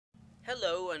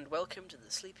Hello and welcome to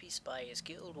the Sleepy Spy's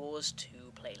Guild Wars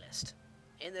 2 playlist.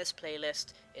 In this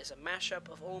playlist is a mashup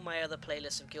of all my other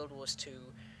playlists of Guild Wars 2,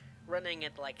 running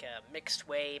it like a mixed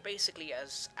way, basically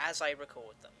as I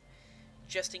record them,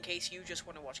 just in case you just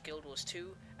want to watch Guild Wars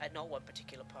 2 and not one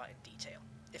particular part in detail.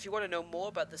 If you want to know more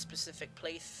about the specific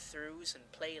playthroughs and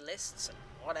playlists and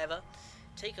whatever,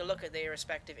 take a look at their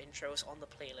respective intros on the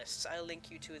playlists. I'll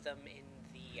link you to them in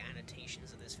the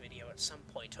annotations of this video at some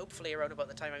point, hopefully around about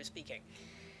the time I'm speaking,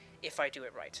 if I do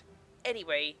it right.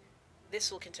 Anyway,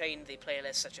 this will contain the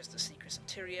playlists such as the Secrets of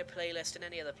Tyria playlist and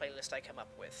any other playlist I come up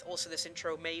with. Also, this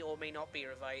intro may or may not be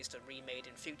revised and remade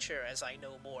in future as I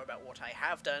know more about what I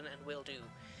have done and will do,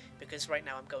 because right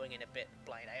now I'm going in a bit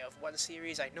blind. I have one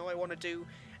series I know I want to do,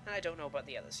 and I don't know about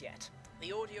the others yet.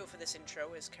 The audio for this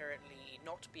intro is currently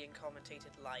not being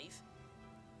commentated live.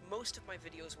 Most of my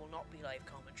videos will not be live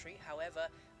commentary, however,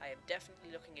 I am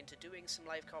definitely looking into doing some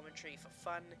live commentary for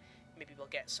fun. Maybe we'll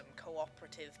get some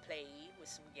cooperative play with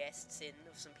some guests in,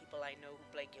 of some people I know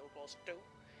who play Guild Wars 2.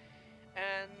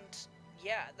 And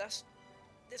yeah, there's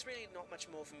really not much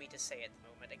more for me to say at the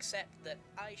moment, except that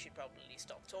I should probably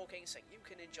stop talking so you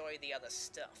can enjoy the other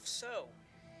stuff. So,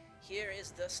 here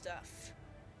is the stuff.